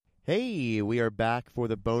Hey, we are back for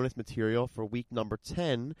the bonus material for week number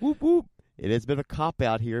 10. Whoop whoop. It is a bit of a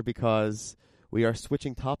cop-out here because we are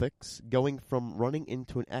switching topics, going from running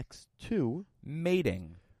into an X to...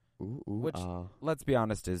 Mating. Which, let's be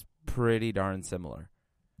honest, is pretty darn similar.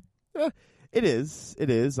 It is.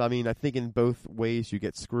 It is. I mean, I think in both ways you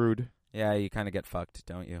get screwed. Yeah, you kind of get fucked,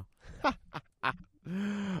 don't you?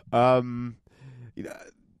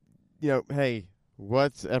 Hey,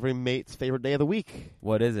 what's every mate's favorite day of the week?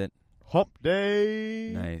 What is it? Hump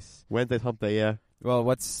day. Nice. Wednesday's hump day, yeah. Well,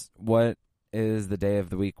 what is the day of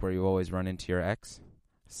the week where you always run into your ex?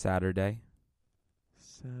 Saturday.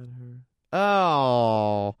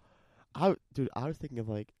 Oh. I was thinking of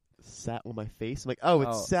like sat on my face. I'm like,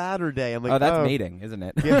 it's Saturday. I'm like, that's mating, isn't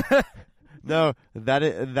it? Yeah. No, that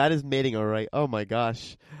is mating, all right. Oh my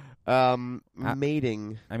gosh.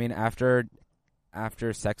 Mating. I mean, after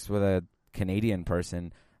sex with a Canadian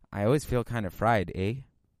person, I always feel kind of fried, eh?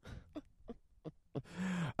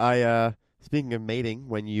 Speaking of mating,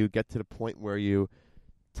 when you get to the point where you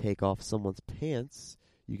take off someone's pants,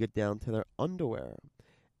 you get down to their underwear.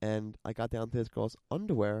 And I got down to this girl's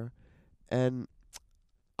underwear, and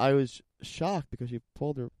I was shocked because she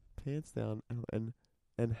pulled her pants down and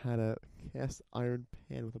had a cast iron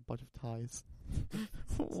pan with a bunch of ties.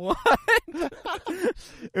 What?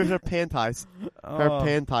 It was her pan ties. Her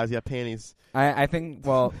pan ties, yeah, panties. I think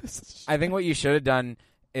what you should have done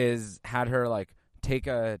is had her like take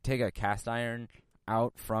a cast iron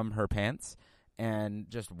out from her pants and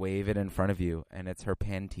just wave it in front of you, and it's her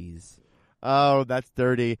panties. Oh, that's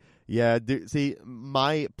dirty. Yeah, see,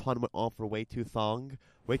 my pun went on for way too thong.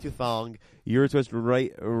 Yours was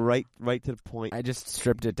right to the point. I just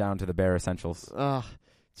stripped it down to the bare essentials.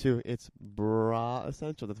 It's bra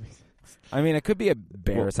essential. I mean, it could be a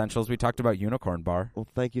bare essentials. We talked about Unicorn Bar. Well,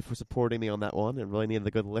 thank you for supporting me on that one. It really needed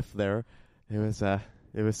a good lift there. It was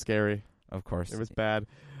scary. Of course, it was bad.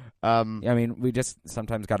 I mean, we just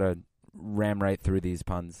sometimes got to ram right through these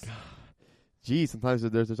puns. Gee, sometimes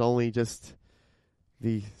there's only just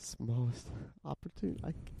the smallest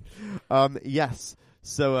opportunity. Yes.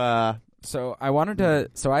 So I wanted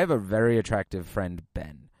to. So I have a very attractive friend,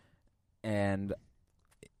 Ben, and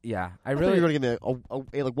yeah, I really. thought you were going to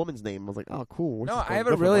give me a woman's name. I was like, oh, cool. No, I have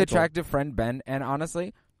a really attractive friend, Ben, and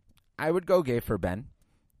honestly, I would go gay for Ben.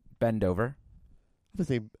 Ben Dover.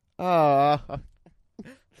 I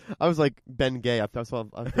was like Ben Gay. I was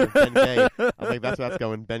Ben Gay. I was like, that's where that's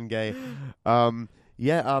going, Ben Gay.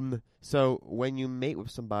 So when you mate with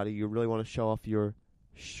somebody, you really want to show off your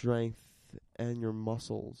strength and your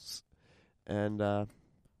muscles, and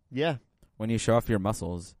yeah. When you show off your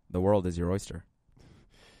muscles, the world is your oyster.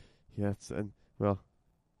 Yes,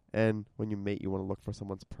 and when you mate, you want to look for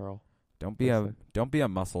someone's pearl. Don't be a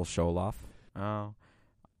muscle show off. Oh,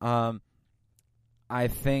 I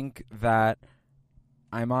think that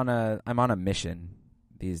I'm on a mission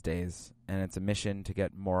these days, and it's a mission to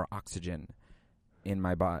get more oxygen in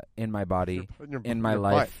my body, in my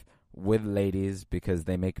life with ladies, because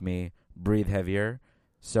they make me breathe heavier.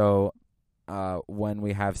 So when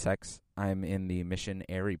we have sex, I'm in the mission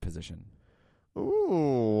airy position.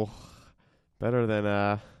 Ooh, better than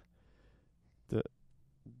the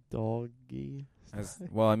doggy.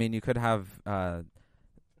 Well, I mean, you could have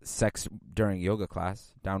sex during yoga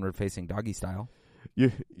class, downward facing doggy style.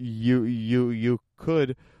 You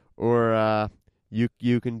could, or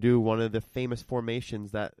you can do one of the famous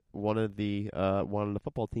formations that one of the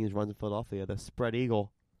football teams runs in Philadelphia, the spread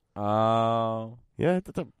eagle. Oh, yeah, it's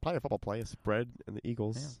probably a football play, a spread and the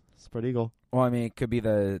Eagles. Yeah. Spread eagle. Well, I mean, it could be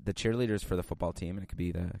the cheerleaders for the football team, and it could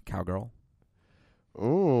be the cowgirl.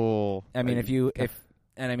 Oh, I mean, if you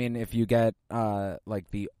get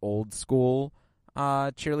like the old school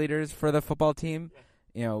cheerleaders for the football team,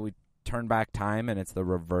 you know, we turn back time and it's the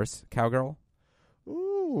reverse cowgirl.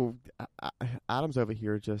 Ooh, Adam's over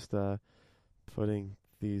here just putting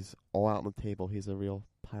these all out on the table. He's a real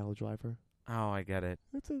pile driver. Oh, I get it.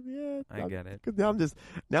 I get it. Cause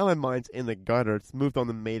now my mind's in the gutter. It's moved on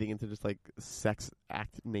to mating into just like sex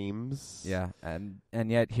act names. Yeah, and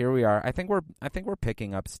yet here we are. I think we're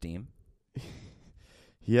picking up steam.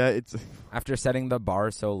 Yeah, it's after setting the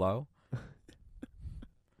bar so low.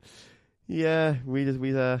 Yeah, we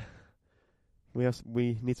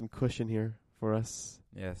need some cushion here for us.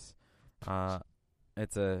 Yes,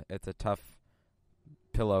 it's a tough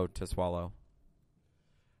pillow to swallow.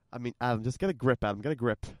 I mean, Adam, just get a grip, Adam. Get a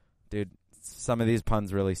grip. Dude, some of these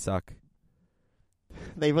puns really suck.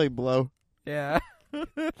 They really blow. Yeah.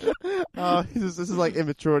 This is like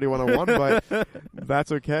immaturity 101, but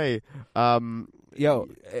that's okay. Can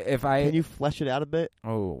you flesh it out a bit?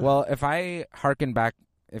 Oh, well, if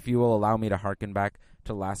you will allow me to harken back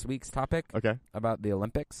to last week's topic Okay. about the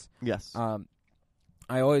Olympics. Yes. I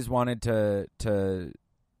always wanted to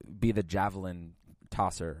be the javelin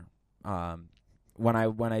tosser when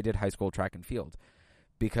I did high school track and field,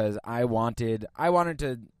 because I wanted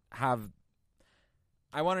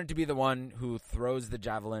to be the one who throws the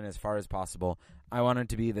javelin as far as possible. I wanted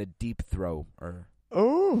to be the deep thrower.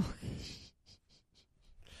 Oh,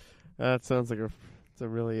 that sounds like it's a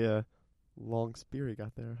really long spear you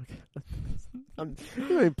got there. I'm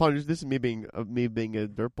punished. This is me being a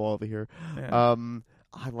dirtball over here. Yeah.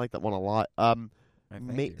 I like that one a lot.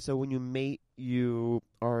 So when you mate, you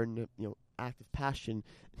are in active passion.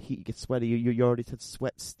 Heat gets sweaty. You already said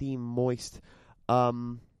sweat, steam, moist.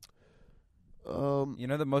 You know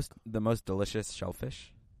the most delicious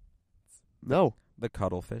shellfish? No. The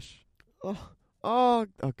cuttlefish. Oh God!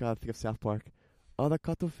 I think of South Park. Oh, the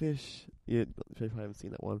cuttlefish. Yeah, I haven't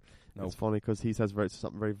seen that one. Nope. It's funny because he says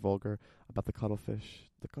something very vulgar about the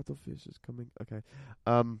cuttlefish. The cuttlefish is coming. Okay.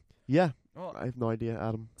 Yeah. Well, I have no idea,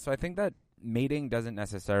 Adam. So I think that mating doesn't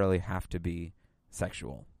necessarily have to be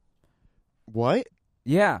sexual. What?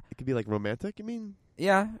 Yeah. It could be like romantic. You mean?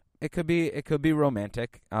 Yeah. It could be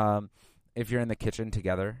romantic. If you're in the kitchen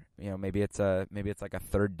together, maybe it's like a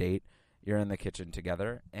third date. You're in the kitchen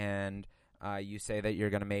together, and you say that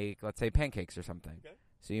you're going to make, let's say, pancakes or something. Okay.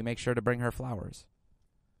 So you make sure to bring her flowers.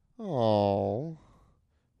 Oh,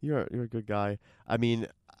 you're a good guy. I mean,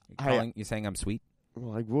 you saying I'm sweet?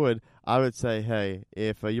 Well, I would. I would say, hey,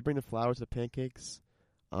 if you bring the flowers to pancakes,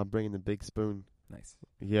 I'm bringing the big spoon. Nice.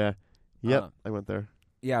 Yeah. Yep. I went there.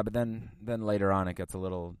 Yeah, but then later on it gets a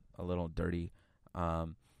little dirty,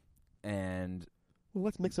 and. Well,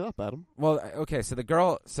 let's mix it up, Adam. Well, okay. So the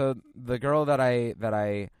girl that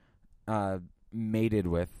I mated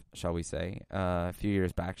with, shall we say, a few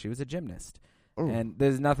years back, she was a gymnast. Ooh. And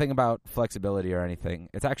there's nothing about flexibility or anything.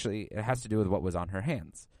 It has to do with what was on her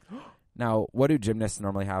hands. Now, what do gymnasts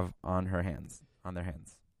normally have on their hands?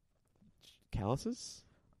 Calluses?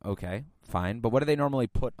 Okay, fine. But what do they normally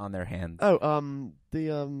put on their hands? Oh,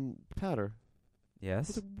 the powder.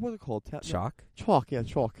 Yes. What's it called? Chalk. Chalk, yeah,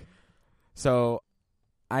 chalk. So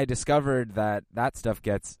I discovered that stuff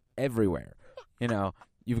gets everywhere.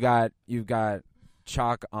 You've got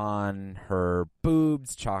chalk on her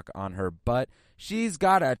boobs, chalk on her butt. She's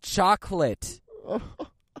got a chocolate.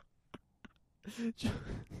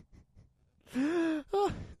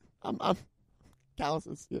 I'm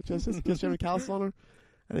calluses. Yeah, just any calluses on her?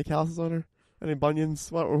 Any calluses on her? Any bunions?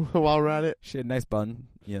 While we're at it, she had nice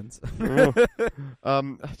bunions. I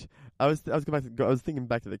was thinking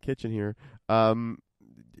back to the kitchen here. When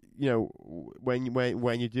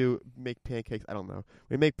you do make pancakes, I don't know.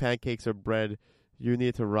 When you make pancakes or bread, you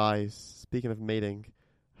need to rise. Speaking of mating,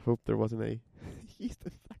 hope there wasn't a yeast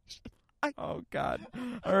infection. Oh God!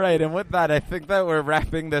 All right, and with that, I think that we're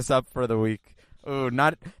wrapping this up for the week. Ooh,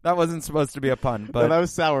 that wasn't supposed to be a pun, but no, that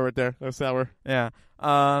was sour right there. That was sour. Yeah.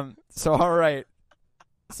 So all right.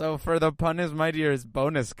 So for the Pun is Mightier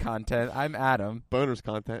bonus content, I'm Adam. Bonus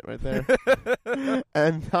content right there.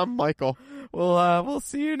 And I'm Michael. We'll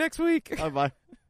see you next week. Bye bye.